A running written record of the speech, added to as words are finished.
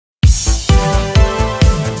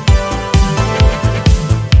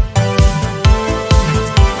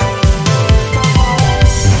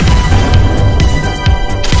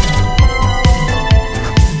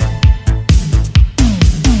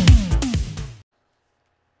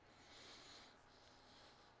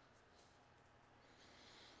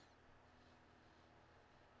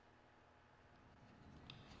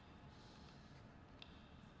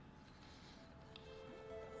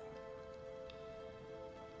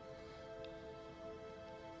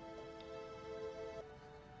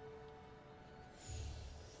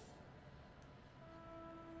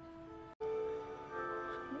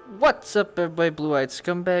What's up, everybody? Blue-eyed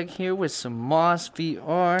Scumbag here with some Moss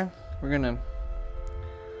VR. We're gonna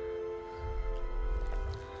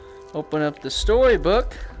open up the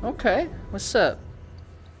storybook. Okay, what's up?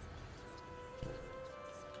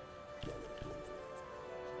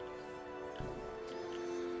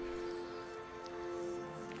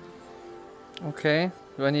 Okay,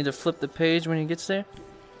 do I need to flip the page when he gets there?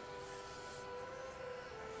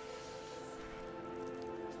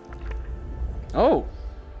 Oh!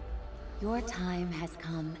 Your time has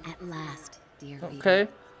come at last, dear reader. Okay.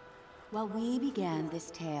 While we began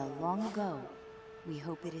this tale long ago, we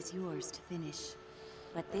hope it is yours to finish.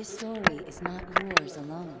 But this story is not yours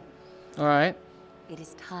alone. Alright. It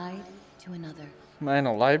is tied to another. Am I in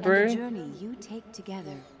a library? And the journey you take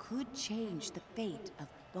together could change the fate of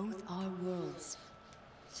both our worlds.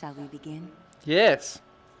 Shall we begin? Yes.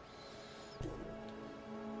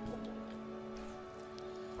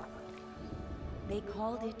 They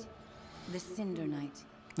called it the Cinder Night.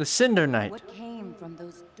 The Cinder Night. What came from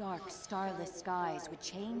those dark, starless skies would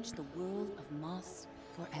change the world of Moss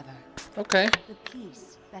forever. Okay. The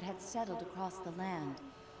peace that had settled across the land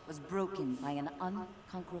was broken by an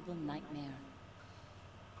unconquerable nightmare.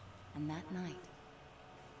 And that night,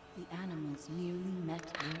 the animals nearly met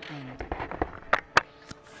their end.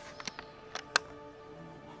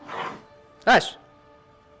 Hush!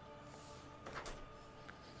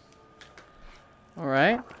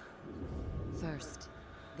 Alright. First,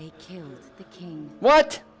 they killed the king.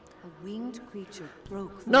 What? A winged creature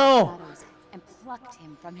broke from No. the shadows and plucked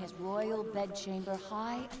him from his royal bedchamber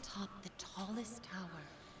high atop the tallest tower.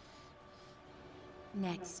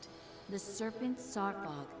 Next, the serpent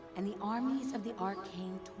Sarfog and the armies of the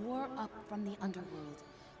Arcane tore up from the underworld.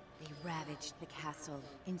 They ravaged the castle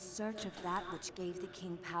in search of that which gave the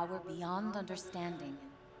king power beyond understanding.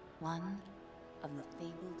 One of the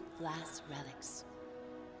fabled glass relics.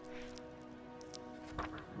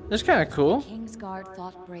 That's kind of cool. Kingsguard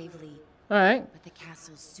fought bravely, Alright. but the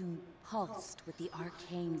castle soon pulsed with the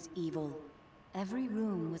Arcane's evil. Every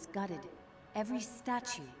room was gutted, every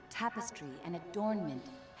statue, tapestry, and adornment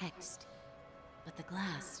hexed. But the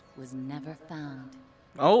glass was never found.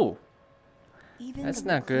 Oh. Even That's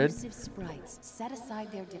the not good. reclusive sprites set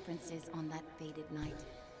aside their differences on that fated night.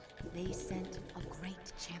 They sent a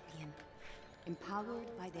great champion,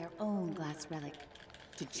 empowered by their own glass relic,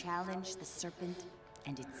 to challenge the serpent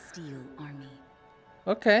and its steel army.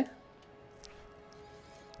 Okay.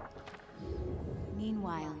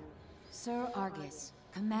 Meanwhile, Sir Argus,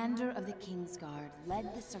 commander of the Kingsguard,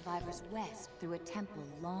 led the survivors west through a temple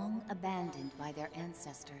long abandoned by their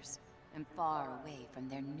ancestors and far away from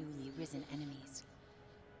their newly risen enemies.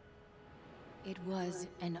 It was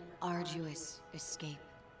an arduous escape.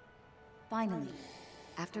 Finally,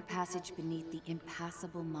 after passage beneath the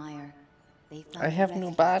impassable mire, they found I have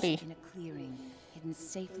no body. in a clearing hidden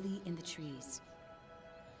safely in the trees.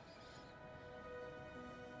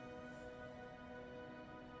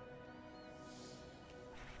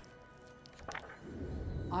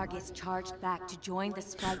 Argus charged back to join the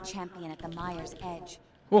sprite champion at the mire's edge.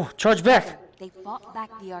 Oh, charge back! They fought back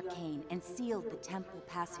the Arcane and sealed the temple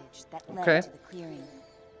passage that led Okay. to the clearing.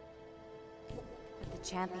 But the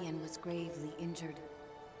champion was gravely injured.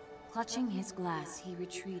 Clutching his glass, he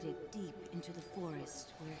retreated deep into the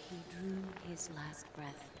forest where he drew his last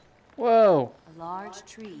breath. Whoa. A large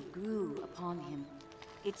tree grew upon him.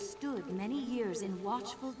 It stood many years in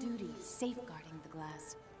watchful duty, safeguarding the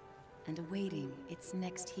glass and awaiting its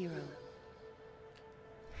next hero.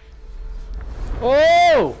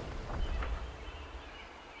 Oh!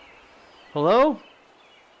 Hello?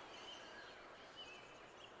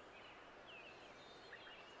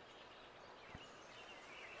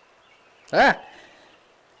 Ah!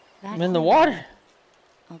 That I'm in the hero, water.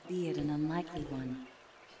 albeit an unlikely one,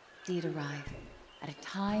 did arrive at a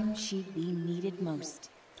time she'd be needed most.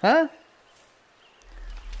 Huh?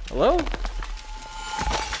 Hello?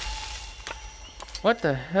 What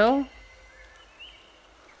the hell?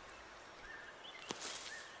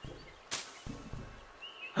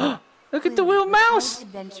 Look at the wheel mouse!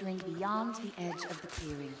 Adventuring beyond the edge of the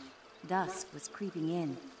clearing. Dusk was creeping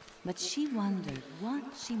in, but she wondered what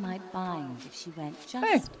she might find if she went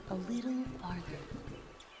just a little farther.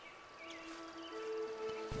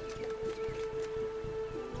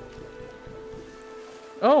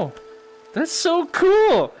 Oh, that's so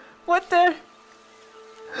cool! What the?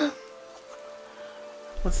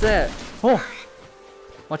 What's that? Oh,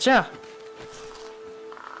 watch out!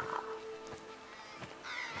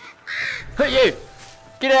 Hey, you!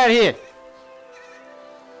 Get out of here!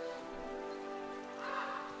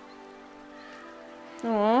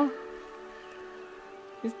 Aww.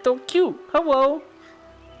 It's so cute. Hello.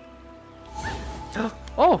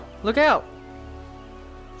 Oh, look out!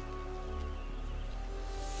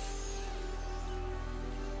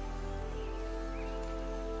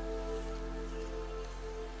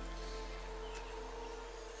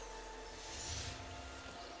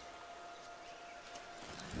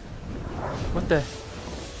 What the?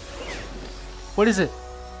 What is it?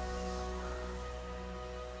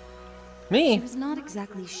 Me? She was not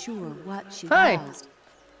exactly sure what she Hi. caused,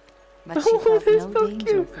 but she felt That's no so danger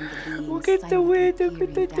cute. from the being Look at the silently way.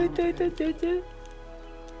 peering down at her.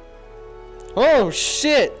 Oh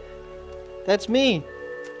shit! That's me.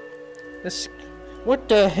 This. What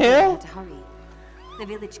the They hell? had to hurry. The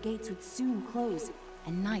village gates would soon close,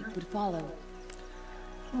 and night would follow.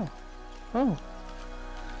 Oh.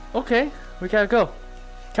 Okay, we gotta go.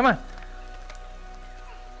 Come on.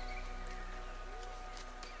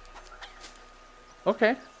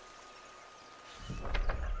 Okay.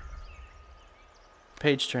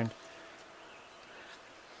 Page turned.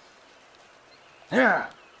 Oh.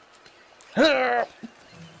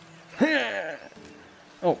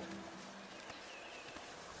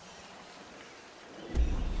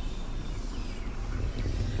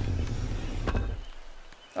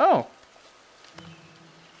 Oh.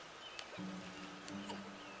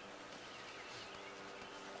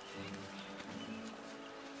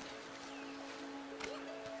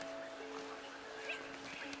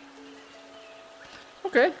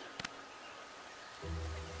 Okay.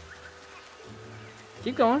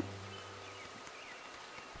 Keep going.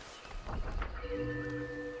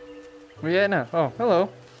 Where you at now? Oh, hello.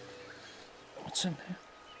 What's in there?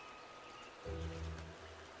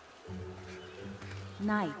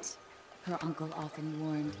 Night, her uncle often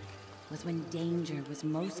warned, was when danger was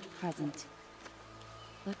most present.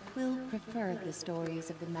 But Quill preferred the stories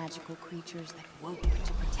of the magical creatures that woke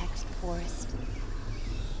to protect the forest.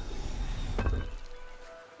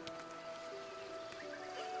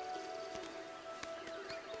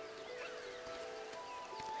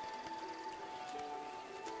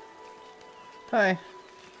 Hi.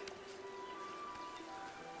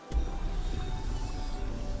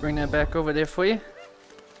 Bring that back over there for you.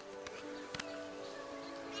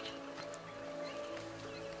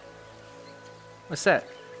 What's that?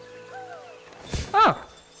 Oh!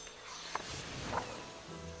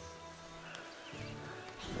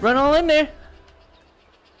 Run all in there!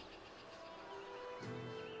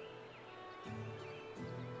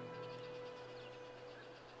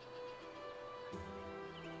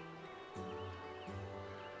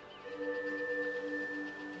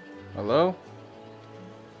 Hello?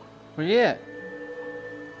 Where you at?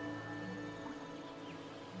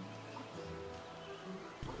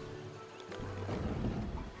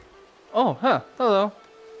 Oh, huh. Hello.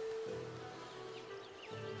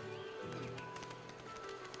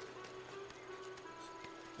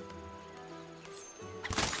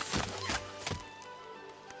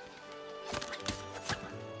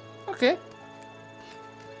 Okay.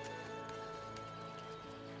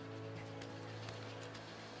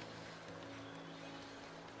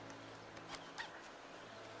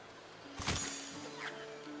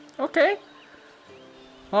 Okay.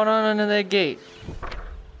 Hold on under that gate.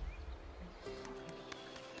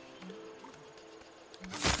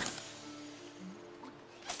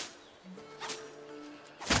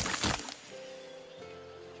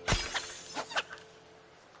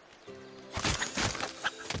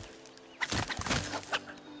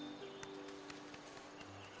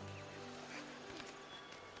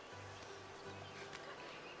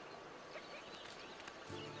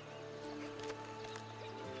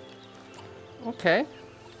 Okay.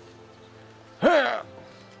 There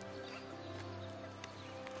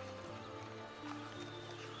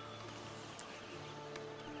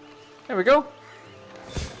we go.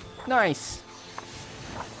 Nice.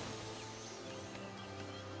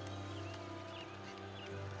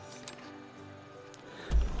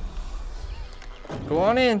 Go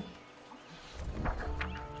on in.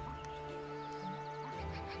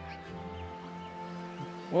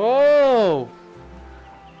 Whoa.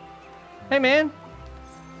 Hey, man.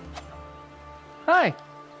 Hi.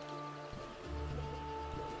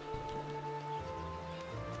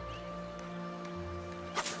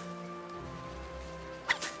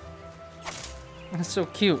 That's so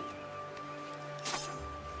cute.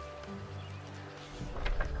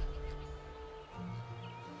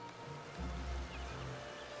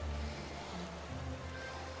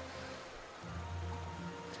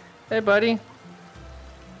 Hey, buddy.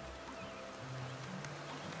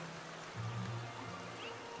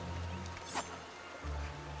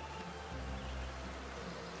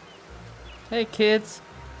 Hey, kids.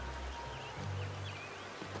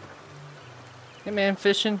 Hey, man,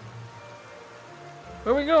 fishing.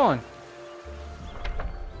 Where are we going?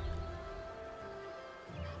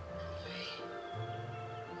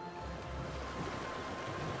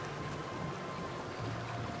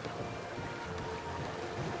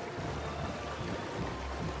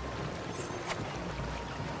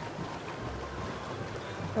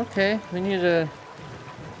 Okay, we need to...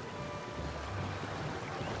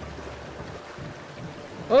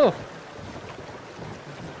 Oh!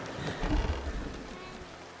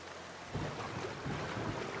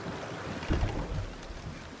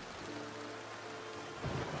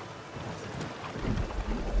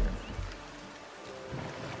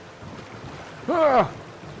 Ah!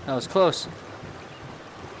 That was close.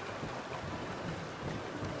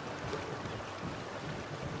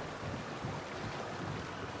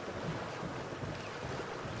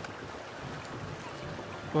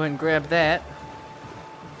 Go ahead and grab that.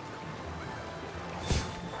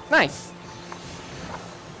 Nice!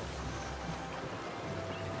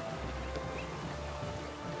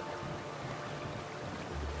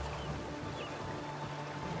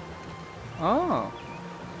 Oh.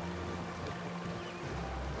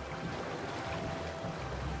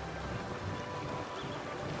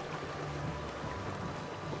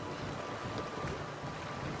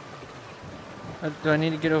 Do I need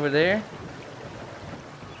to get over there?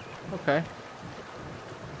 Okay.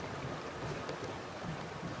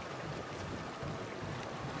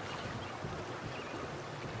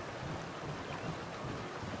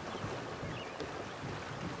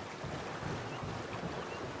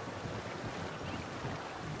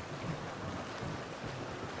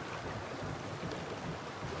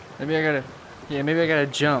 Maybe I gotta... Yeah, maybe I gotta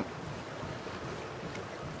jump.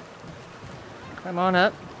 Come on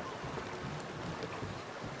up.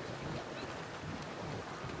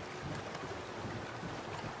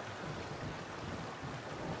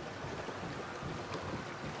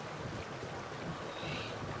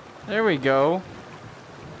 There we go.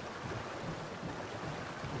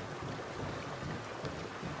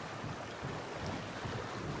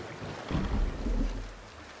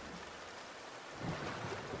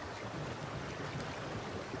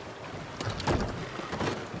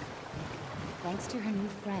 Thanks to her new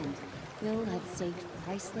friend, Quill had saved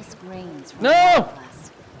priceless grains from No! the hourglass.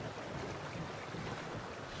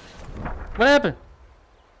 What happened?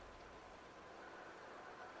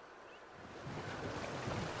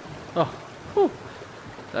 Oh, whew.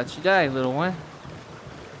 Thought you died, little one.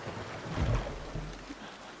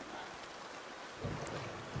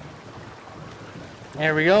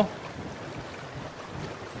 There we go.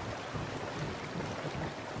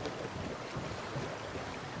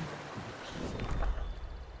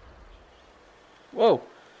 Whoa.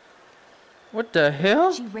 What the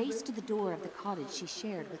hell? She raced to the door of the cottage she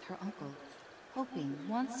shared with her uncle, hoping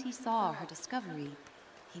once he saw her discovery,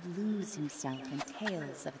 he'd lose himself in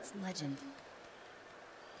tales of its legend.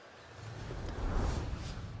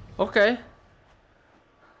 Okay.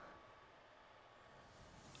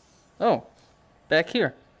 Oh, back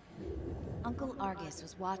here. Uncle Argus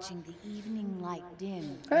was watching the evening light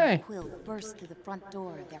dim Hey. when Quill burst through the front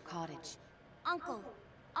door of their cottage. Uncle!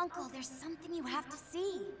 Uncle, there's something you have to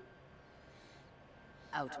see!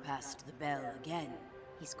 Out past the bell again,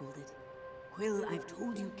 He scolded. Quill, I've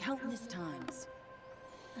told you countless times.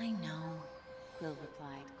 I know, Quill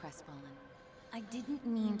replied, crestfallen. I didn't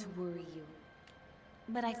mean to worry you,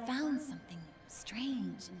 but I found something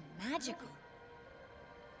strange and magical.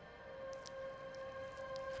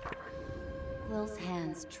 Quill's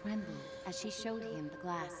hands trembled as she showed him the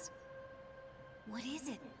glass. What is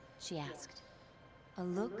it? She asked. A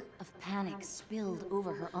look of panic spilled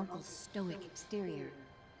over her uncle's stoic exterior.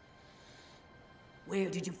 Where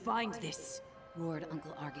did you find this? Roared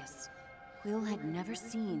Uncle Argus. Quill had never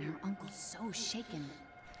seen her uncle so shaken.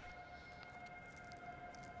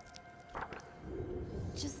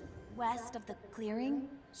 Just west of the clearing,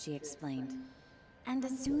 she explained. And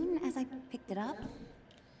as soon as I picked it up,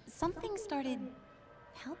 something started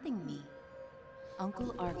helping me.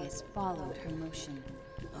 Uncle Argus followed her motion.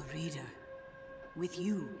 A reader. With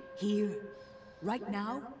you, here, right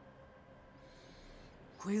now?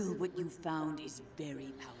 Quill, what you found is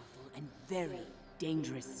very powerful and very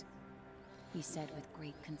dangerous. He said with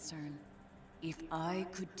great concern. If I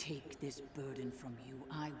could take this burden from you,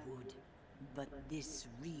 I would. But this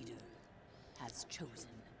reader has chosen.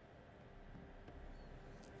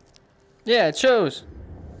 Yeah, it shows.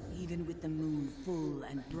 Even with the moon full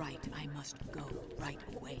and bright, I must go right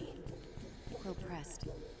away. Quill pressed.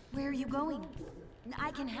 Where are you going?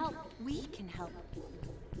 I can help. We can help.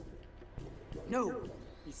 No,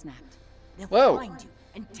 He snapped. they'll Whoa. find you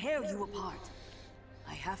and tear you apart.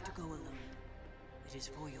 I have to go alone. It is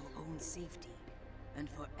for your own safety. and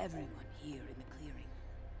for everyone here in the clearing.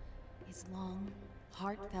 His long,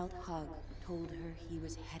 heartfelt hug told her he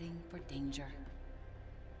was heading for danger.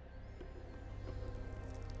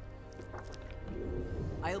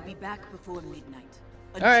 I'll be back before midnight.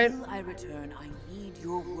 All right. Until I return, I need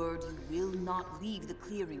your word you will not leave the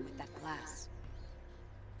clearing with that glass.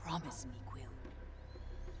 Promise me, Quill.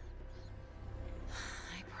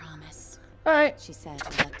 I promise, All right. she said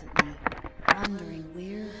reluctantly, wondering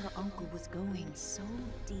where her uncle was going so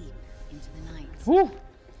deep into the night. Woo.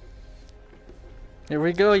 Here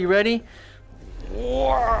we go. You ready?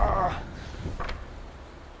 Whoa.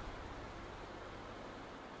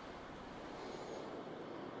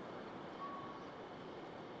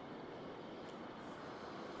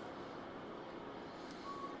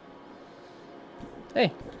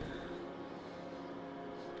 Hey.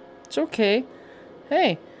 It's okay.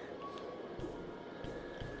 Hey.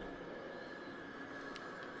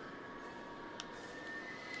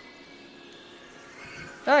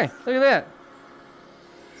 Hey, look at that.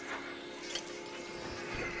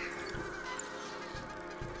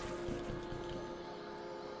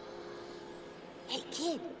 Hey,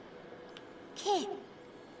 kid! Kid!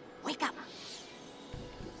 Wake up!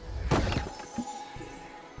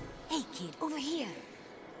 Hey, kid, over here!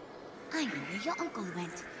 I know where your uncle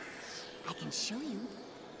went. I can show you.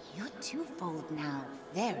 You're twofold now.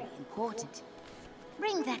 Very important.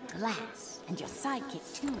 Bring that glass and your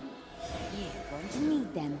sidekick, too. We're going to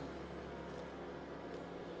need them.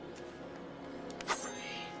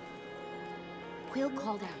 Quill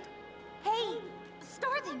called out. Hey!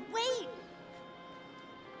 Starling, wait!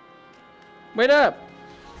 Wait up.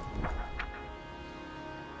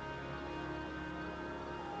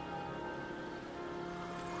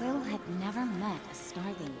 Quill had never met a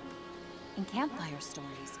starling. In campfire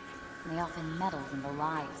stories, they often meddled in the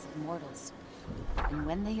lives of mortals. And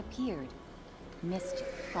when they appeared, mischief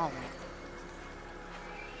followed.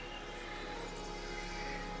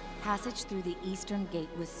 Passage through the eastern gate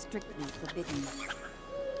was strictly forbidden.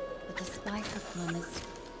 But despite her promise,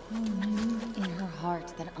 who knew in her heart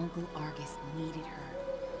that Uncle Argus needed her?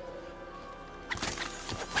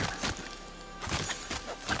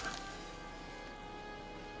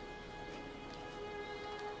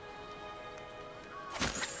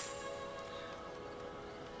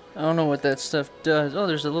 I don't know what that stuff does. Oh,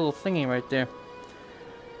 there's a little thingy right there.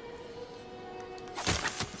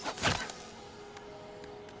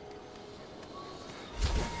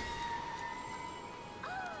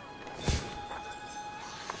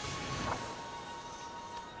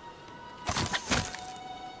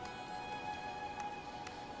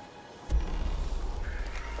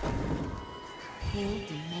 Quill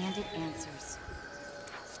demanded answers.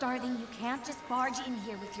 Starling, you can't just barge in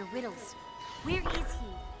here with your riddles. Where is he?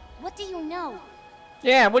 What do you know?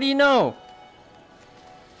 Yeah, what do you know?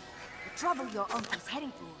 The trouble your uncle's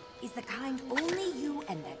heading for is the kind only you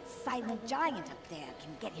and that silent giant up there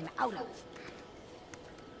can get him out of.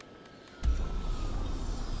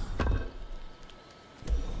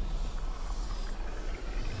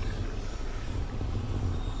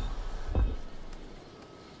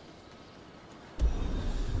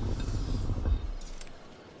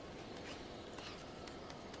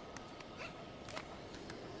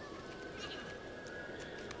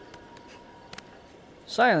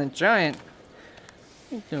 Silent giant.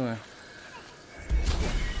 What are you doing?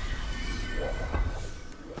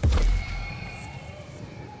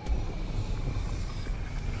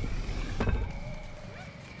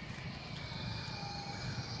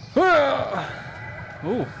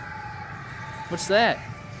 Ooh. What's that?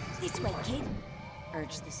 This way, kid,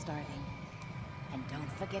 urged the starling. And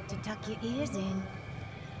don't forget to tuck your ears in.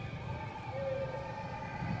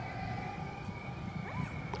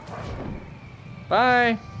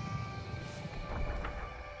 Bye.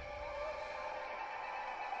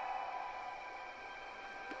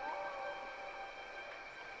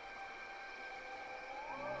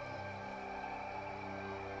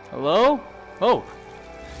 Hello? Oh.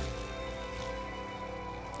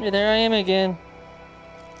 Hey, there I am again.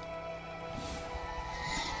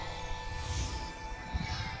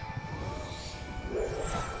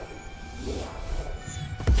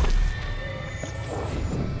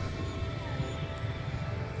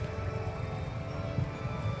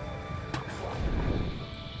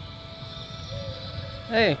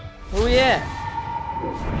 Hey, where we at?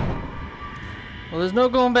 Well, there's no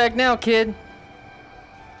going back now, kid.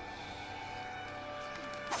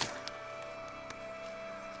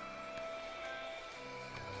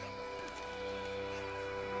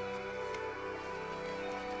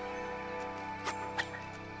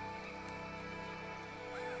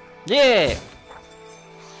 Yeah!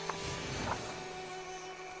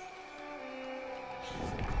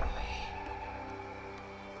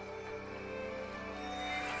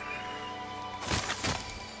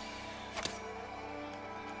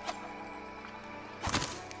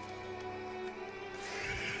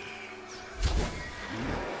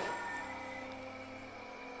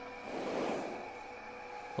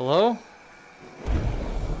 Hello?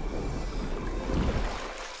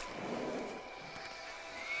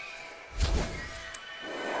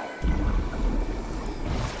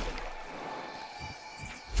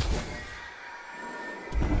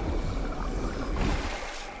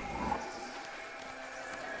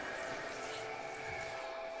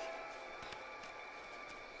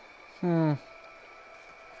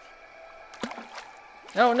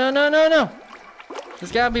 Oh, no, no, no, no!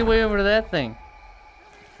 There's gotta be a way over to that thing.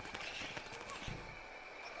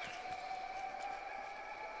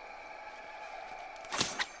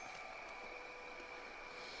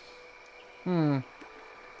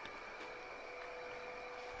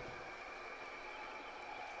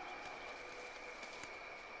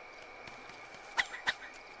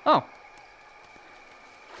 Oh.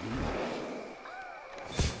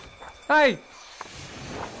 Hi!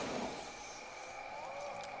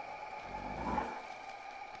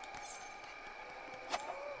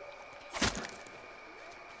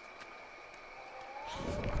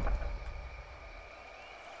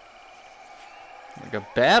 Like a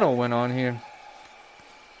battle went on here.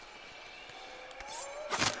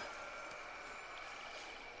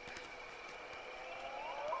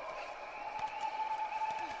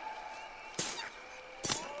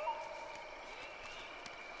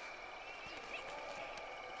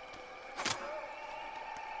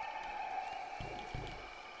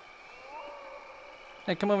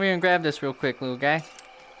 Hey, come over here and grab this real quick, little guy.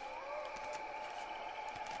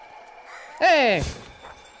 Hey!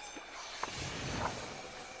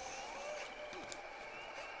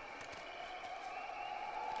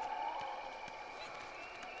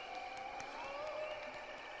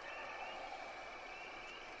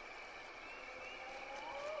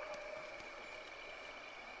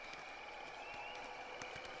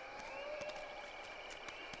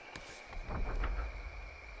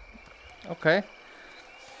 Okay.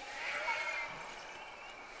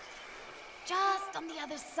 Just on the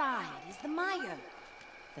other side is the mire,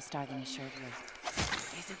 the starling assured her.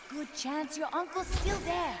 There's a good chance your uncle's still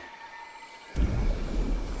there.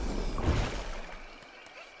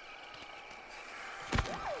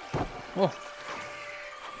 Whoa.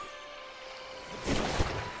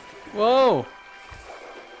 Whoa.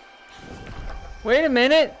 Wait a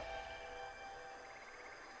minute.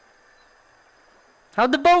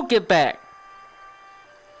 How'd the boat get back?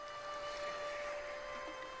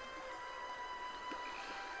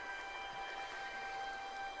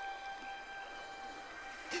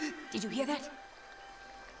 Did you hear that?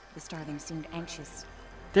 The starling seemed anxious.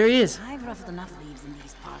 There he is. I've ruffled enough leaves in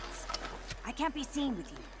these parts. I can't be seen with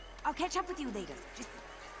you. I'll catch up with you later. Just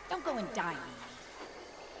don't go and die on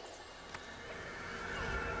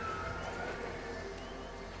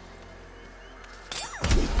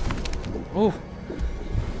me. Ooh.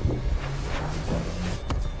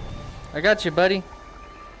 I got you, buddy.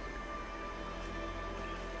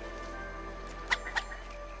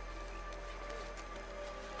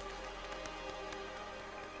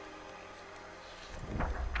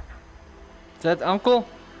 Is that Uncle?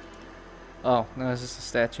 Oh, no, it's just a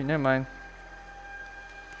statue. Never mind.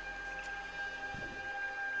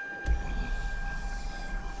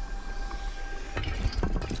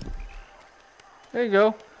 There you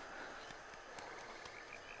go.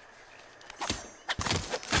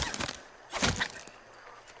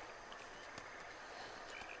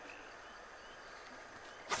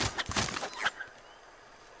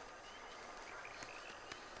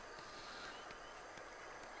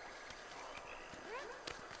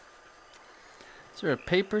 Is there a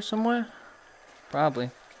paper somewhere?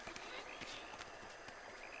 Probably.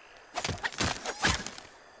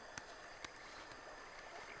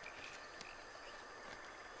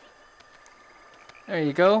 There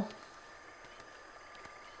you go.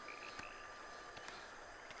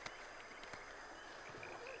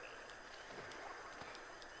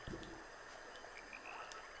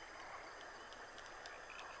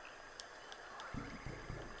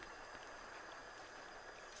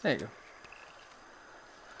 There you go.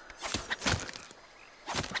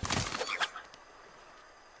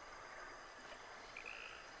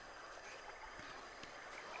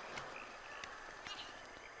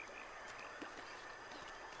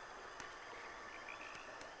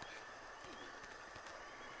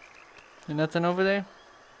 There's nothing over there?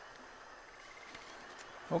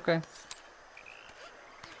 Okay.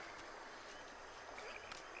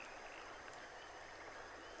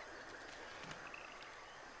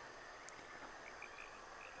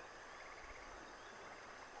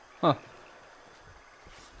 Huh.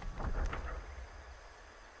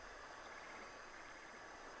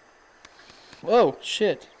 Whoa,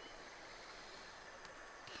 shit.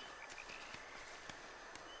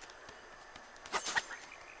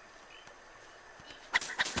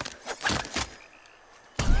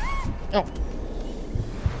 Oh.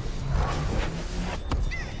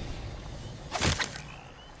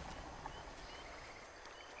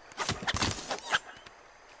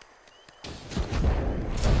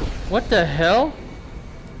 What the hell?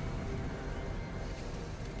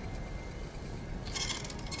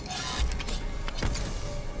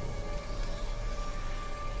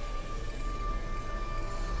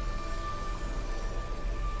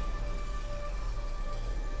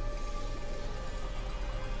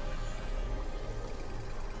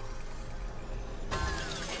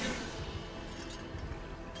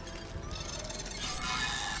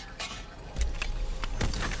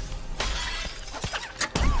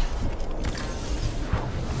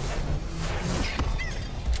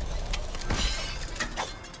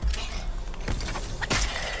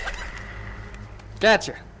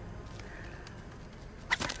 Gotcha.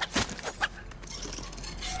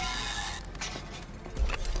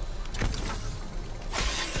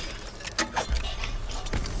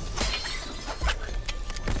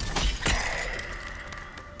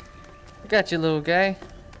 I got you, little guy.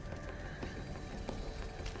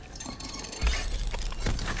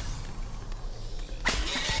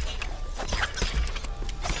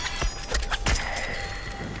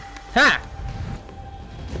 Ha!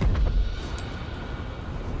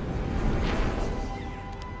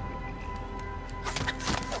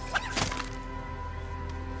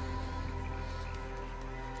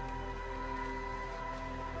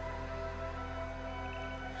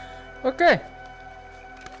 Okay.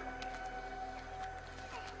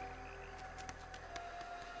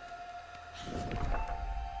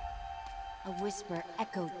 A whisper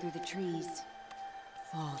echoed through the trees.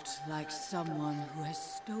 Fought like someone who has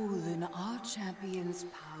stolen our champion's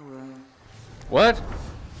power. What?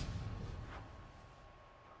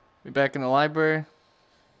 We back in the library?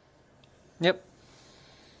 Yep.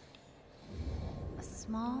 A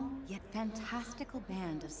small yet fantastical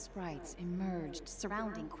band of sprites emerged,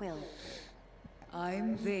 surrounding Quill.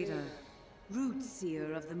 I'm Vader, root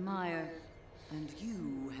seer of the mire, and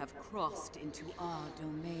you have crossed into our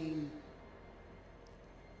domain.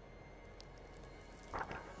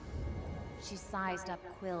 She sized up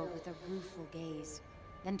Quill with a rueful gaze,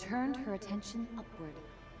 then turned her attention upward.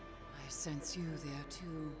 I sense you there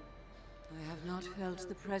too. I have not felt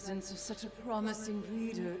the presence of such a promising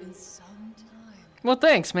reader in some time. Well,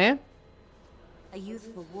 thanks, man. A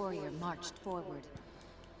youthful warrior marched forward.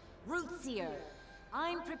 Root Seer,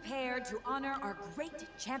 I'm prepared to honor our great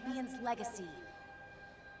champion's legacy.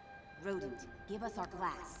 Rodent, give us our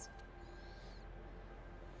glass.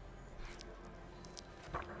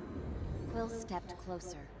 Quill stepped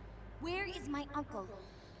closer. Where is my uncle?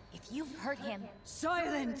 If you've hurt him...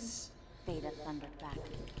 Silence! Veda thundered back.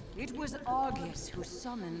 It was Argus who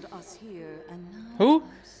summoned us here, and now Who?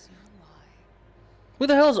 I see why. Who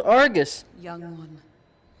the hell's Argus? Young one,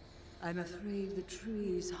 I'm afraid the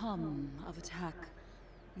trees hum of attack.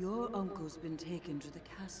 Your uncle's been taken to the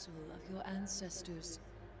castle of your ancestors.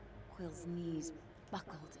 Quill's knees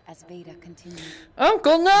buckled as Veda continued.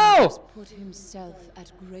 Uncle, He no! has put himself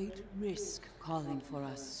at great risk calling for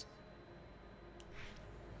us.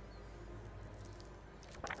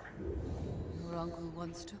 Your uncle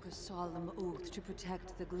once took a solemn oath to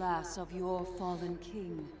protect the glass of your fallen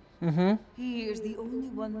king. He is the only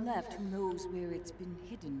one left who knows where it's been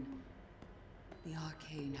hidden. The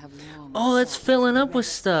arcane have long Oh, that's sought filling to up with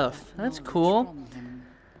wrest stuff. that That's knowledge cool. from him.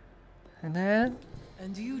 And that?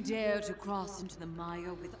 And you dare to cross into the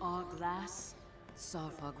mire with our glass?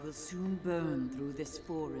 Sarfog will soon burn through this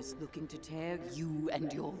forest looking to tear you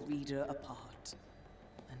and your reader apart.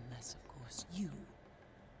 Unless, of course, you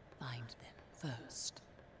find them first.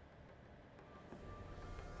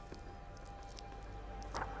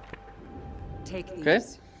 Take these. Okay.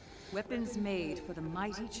 Weapons made for the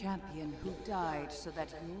mighty champion who died so that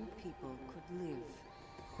your people could live.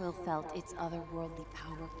 Quill felt its otherworldly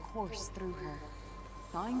power course through her.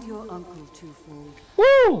 Find your uncle twofold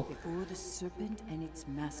Woo! before the serpent and its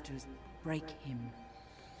masters break him.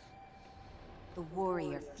 The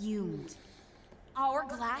warrior fumed. Our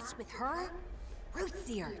glass with her?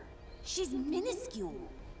 Rootseer, she's minuscule.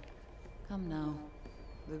 Come now.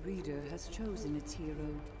 The reader has chosen its hero.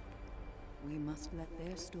 We must let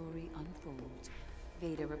their story unfold.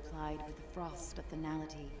 Veda replied with the frost of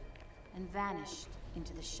finality, and vanished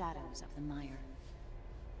into the shadows of the mire.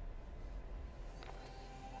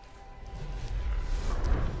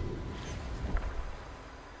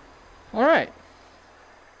 All right.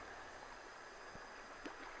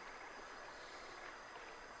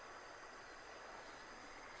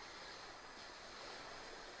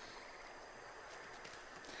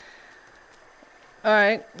 All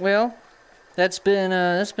right. Well, that's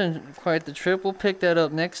been quite the trip. We'll pick that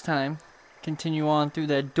up next time. Continue on through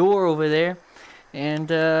that door over there,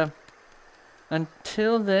 and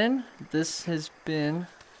until then, this has been.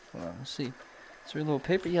 Hold on, let's see. Is there a little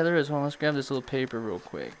paper? Yeah, there is one. Let's grab this little paper real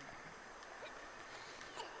quick.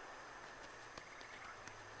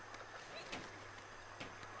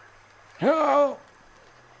 Oh!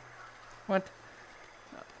 What?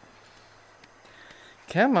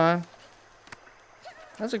 Come on.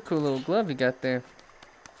 That's a cool little glove you got there.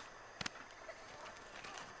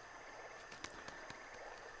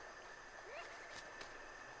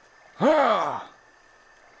 Ah!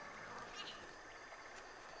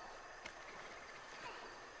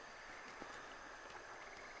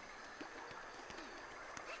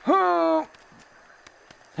 Oh!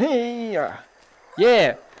 Hey!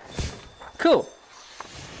 Yeah! Cool.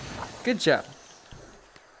 Good job.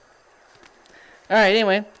 Alright,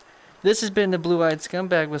 anyway. This has been the Blue-Eyed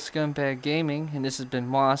Scumbag with Scumbag Gaming, and this has been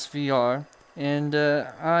Moss VR. And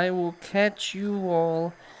I will catch you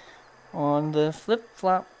all on the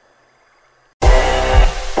flip-flop.